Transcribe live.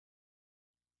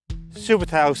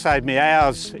Silvertail saved me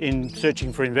hours in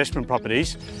searching for investment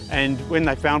properties, and when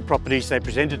they found properties they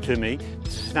presented to me, the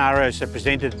scenarios they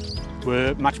presented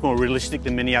were much more realistic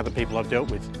than many other people I've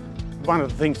dealt with. One of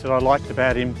the things that I liked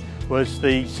about him was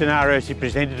the scenarios he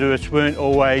presented to us weren't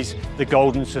always the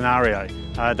golden scenario.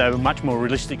 They were much more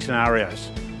realistic scenarios.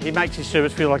 He makes his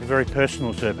service feel like a very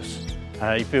personal service.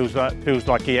 He feels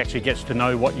like he actually gets to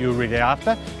know what you're really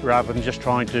after, rather than just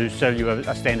trying to sell you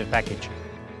a standard package.